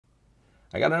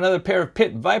I got another pair of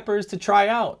pit vipers to try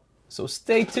out, so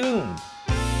stay tuned.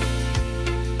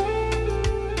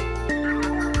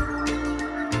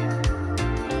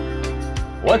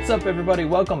 What's up everybody,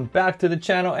 welcome back to the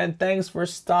channel and thanks for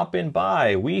stopping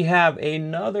by. We have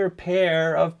another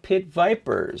pair of pit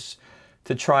vipers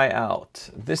to try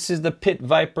out. This is the Pit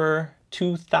Viper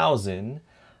 2000,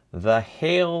 the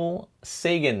Hail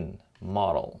Sagan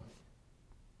model.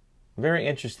 Very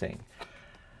interesting.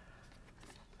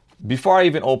 Before I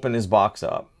even open this box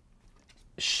up,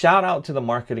 shout out to the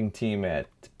marketing team at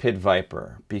Pit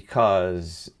Viper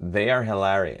because they are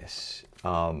hilarious.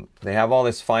 They have all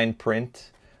this fine print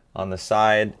on the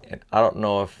side. And I don't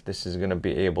know if this is gonna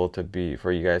be able to be,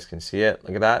 for you guys can see it.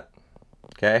 Look at that,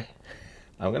 okay?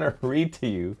 I'm gonna read to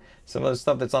you some of the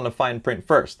stuff that's on the fine print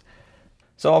first.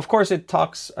 So of course it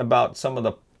talks about some of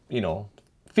the,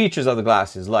 features of the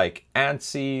glasses like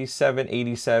ANSI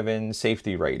 787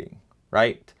 safety rating,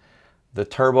 right? The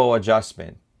turbo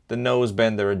adjustment, the nose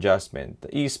bender adjustment,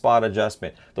 the E-spot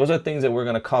adjustment. Those are things that we're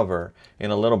gonna cover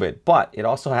in a little bit, but it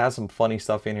also has some funny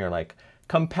stuff in here like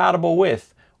compatible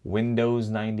with Windows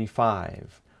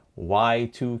 95,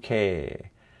 Y2K,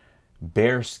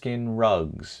 bearskin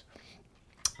rugs,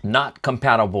 not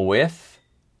compatible with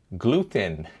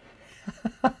gluten.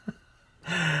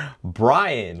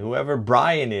 Brian, whoever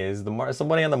Brian is,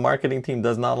 somebody on the marketing team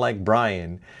does not like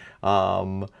Brian.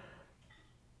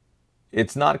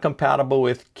 It's not compatible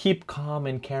with keep calm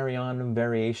and carry on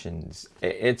variations.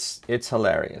 It's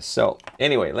hilarious. So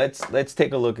anyway, let's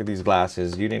take a look at these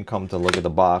glasses. You didn't come to look at the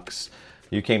box.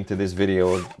 You came to this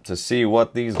video to see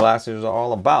what these glasses are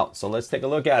all about. So let's take a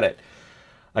look at it.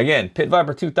 Again, Pit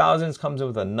Viper 2000s comes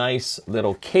with a nice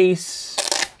little case.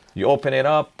 You open it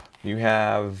up, you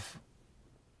have,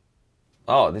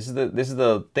 oh, this is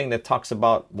the thing that talks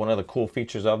about one of the cool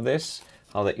features of this,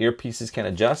 how the earpieces can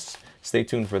adjust. Stay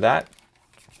tuned for that.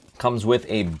 Comes with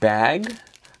a bag,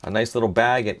 a nice little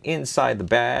bag, and inside the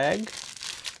bag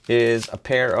is a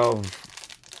pair of,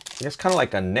 I guess kind of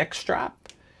like a neck strap.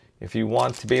 If you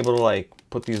want to be able to like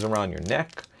put these around your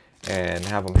neck and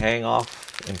have them hang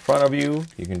off in front of you,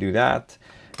 you can do that.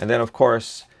 And then of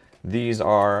course, these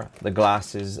are the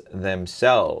glasses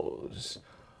themselves.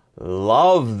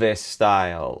 Love this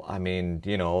style. I mean,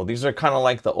 these are kind of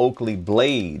like the Oakley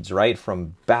blades, right?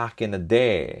 From back in the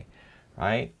day,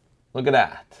 right? Look at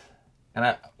that. And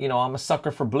I'm a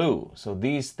sucker for blue. So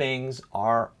these things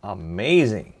are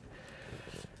amazing.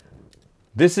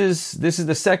 This is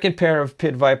the second pair of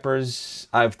Pit Vipers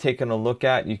I've taken a look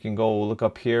at. You can go look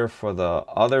up here for the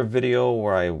other video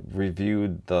where I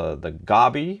reviewed the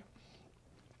Gabi.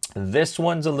 This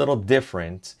one's a little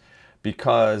different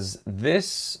because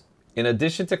this, in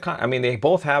addition to, they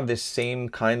both have this same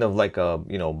kind of like a,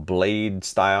 blade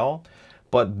style,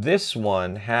 but this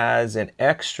one has an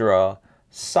extra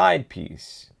side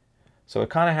piece. So it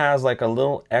kind of has like a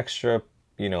little extra,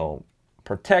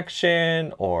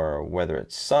 protection, or whether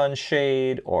it's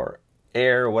sunshade or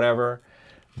air or whatever.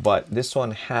 But this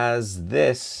one has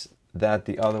this that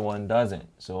the other one doesn't.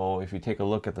 So if you take a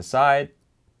look at the side,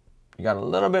 you got a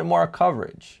little bit more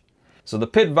coverage. So the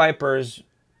Pit Vipers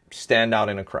stand out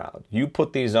in a crowd. You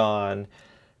put these on,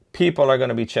 people are going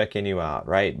to be checking you out,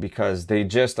 right? Because they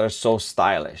just are so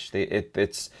stylish.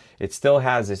 It still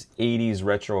has this 80s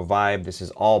retro vibe. This is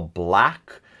all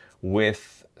black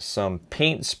with some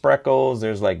paint spreckles.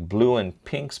 There's like blue and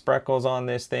pink spreckles on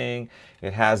this thing.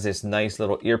 It has this nice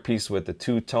little earpiece with the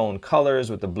two-tone colors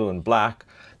with the blue and black.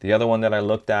 The other one that I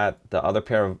looked at, the other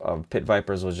pair of Pit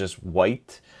Vipers, was just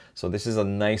white. So this is a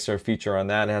nicer feature on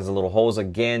that. It has a little holes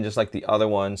again, just like the other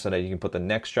one, so that you can put the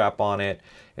neck strap on it.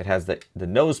 It has the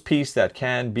nose piece that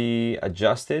can be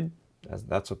adjusted.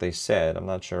 That's what they said. I'm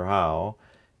not sure how.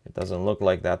 It doesn't look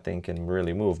like that thing can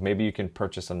really move. Maybe you can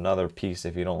purchase another piece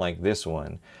if you don't like this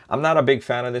one. I'm not a big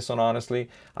fan of this one, honestly.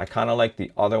 I kind of like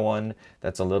the other one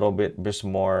that's a little bit just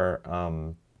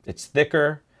more, it's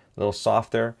thicker, a little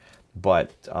softer.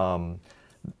 But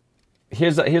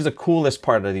here's the coolest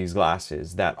part of these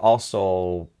glasses that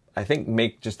also, I think,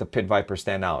 make just the Pit Viper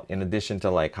stand out, in addition to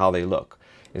like how they look,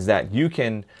 is that you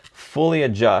can fully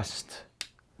adjust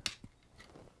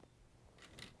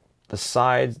the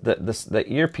sides, the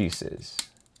earpieces.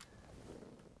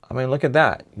 I mean, look at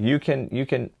that. You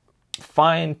can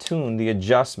fine tune the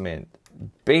adjustment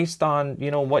based on,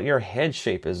 what your head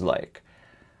shape is like.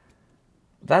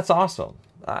 That's awesome.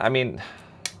 I mean,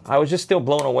 I was just still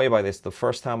blown away by this the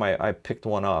first time I picked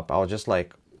one up. I was just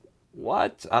like,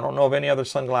 what? I don't know of any other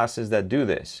sunglasses that do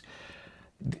this.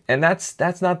 And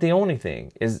that's not the only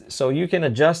thing. So you can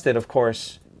adjust it, of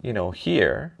course,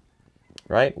 here,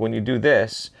 right? When you do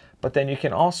this, but then you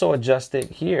can also adjust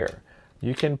it here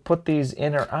You can put these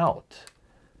in or out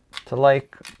to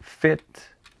like fit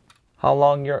how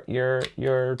long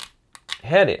your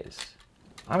head is.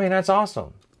 I mean, that's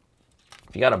awesome.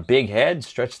 If you got a big head,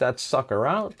 stretch that sucker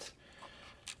out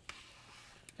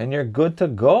and you're good to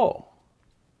go.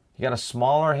 You got a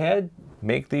smaller head,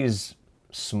 make these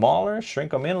smaller,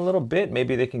 shrink them in a little bit.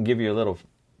 Maybe they can give you a little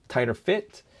tighter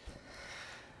fit.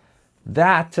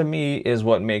 That to me is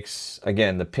what makes,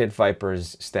 again, the Pit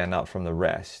Vipers stand out from the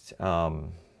rest.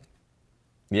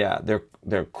 Yeah,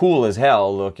 they're cool as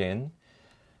hell looking.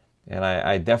 And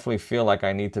I definitely feel like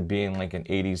I need to be in like an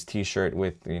 80s t-shirt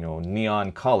with, you know,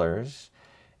 neon colors.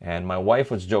 And my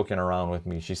wife was joking around with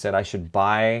me. She said I should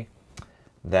buy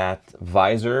that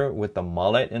visor with the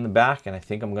mullet in the back. And I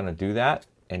think I'm going to do that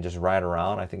and just ride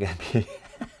around. I think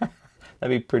that'd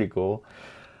be pretty cool.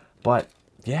 But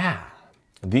yeah,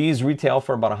 these retail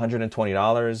for about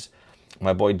 $120.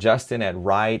 My boy Justin at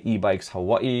Ride E-Bikes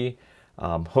Hawaii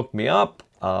hooked me up.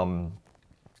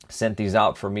 Sent these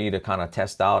out for me to kind of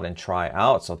test out and try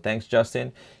out. So thanks,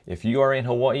 Justin. If you are in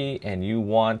Hawaii and you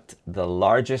want the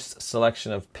largest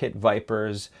selection of Pit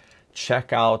Vipers,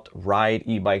 check out Ride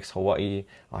E-Bikes Hawaii.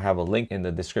 I'll have a link in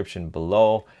the description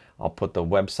below. I'll put the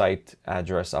website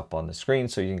address up on the screen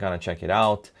so you can kind of check it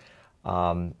out.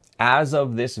 As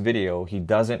of this video, he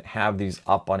doesn't have these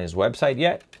up on his website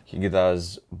yet. He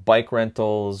does bike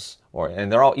rentals,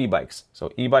 and they're all e-bikes.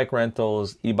 So e-bike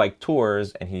rentals, e-bike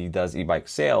tours, and he does e-bike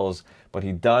sales, but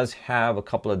he does have a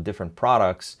couple of different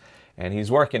products and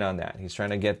he's working on that. He's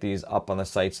trying to get these up on the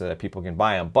site so that people can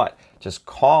buy them, but just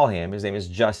call him. His name is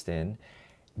Justin.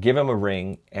 Give him a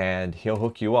ring and he'll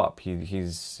hook you up.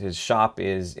 His shop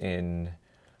is in,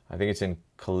 I think it's in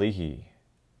Kalihi.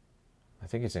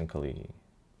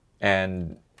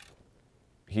 And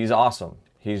he's awesome.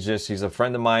 He's a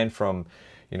friend of mine from,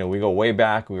 you know, we go way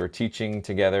back. We were teaching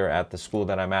together at the school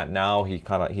that I'm at now.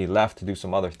 He left to do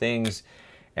some other things,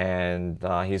 and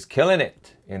he's killing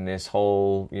it in this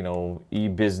whole, you know,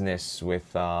 e-business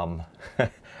with,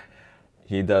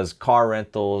 he does car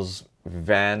rentals,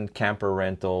 van camper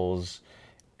rentals,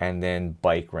 and then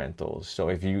bike rentals. So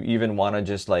if you even want to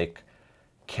just like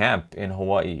camp in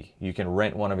Hawaii, you can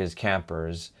rent one of his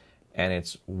campers, and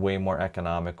it's way more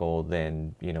economical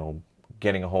than, you know,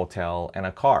 getting a hotel and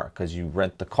a car, because you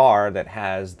rent the car that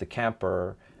has the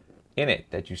camper in it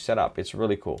that you set up. It's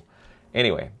really cool.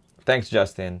 Anyway, thanks,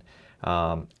 Justin.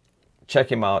 Check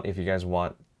him out if you guys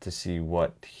want to see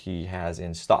what he has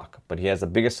in stock, but he has the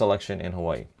biggest selection in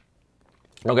Hawaii.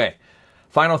 Okay,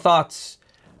 final thoughts.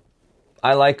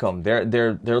 I like them. They're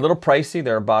a little pricey.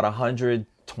 They're about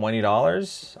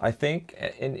 $120, I think.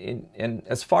 And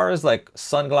as far as like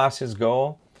sunglasses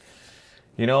go,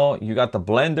 you know, you got the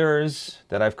blenders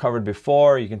that I've covered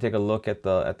before. You can take a look at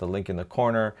the link in the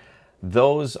corner.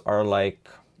 Those are like,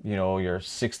 you know, your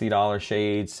 $60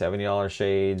 shades, $70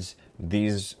 shades.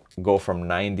 These go from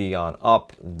 90 on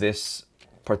up. This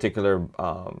particular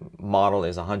model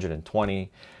is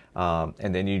 120.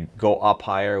 And then you go up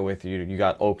higher with you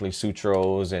got Oakley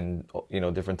Sutros and, you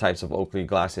know, different types of Oakley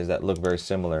glasses that look very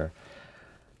similar.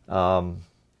 I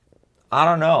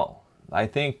don't know. I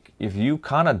think if you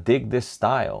kind of dig this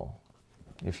style,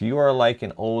 if you are like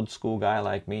an old school guy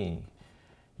like me,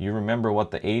 you remember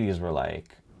what the 80s were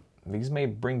like, these may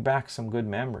bring back some good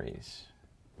memories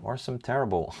or some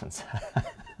terrible ones.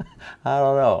 I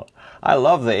don't know. I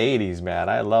love the 80s, man.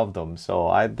 I loved them. So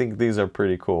I think these are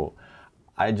pretty cool.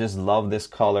 I just love this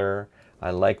color.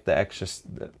 I like the extra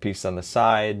piece on the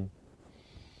side.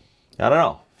 I don't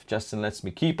know. If Justin lets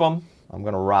me keep them, I'm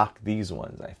going to rock these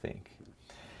ones, I think.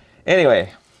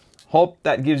 Anyway, hope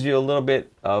that gives you a little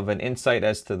bit of an insight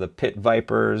as to the Pit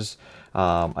Vipers.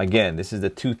 Again, this is the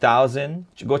 2000.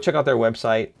 Go check out their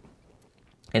website.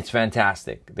 It's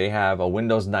fantastic. They have a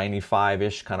Windows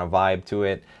 95-ish kind of vibe to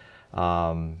it.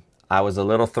 I was a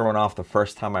little thrown off the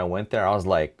first time I went there. I was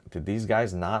like, did these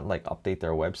guys not like update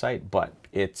their website? But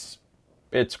it's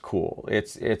cool.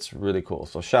 It's really cool.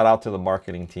 So shout out to the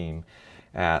marketing team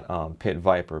at Pit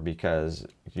Viper, because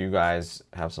you guys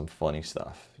have some funny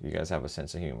stuff. You guys have a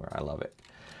sense of humor. I love it.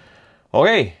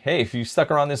 Okay, hey, if you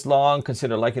stuck around this long,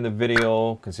 consider liking the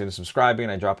video, consider subscribing.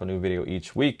 I drop a new video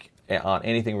each week on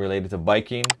anything related to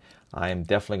biking. I am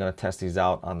definitely going to test these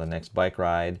out on the next bike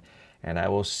ride, and I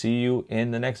will see you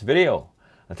in the next video.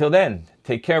 Until then,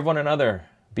 take care of one another,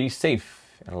 be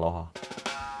safe, and aloha.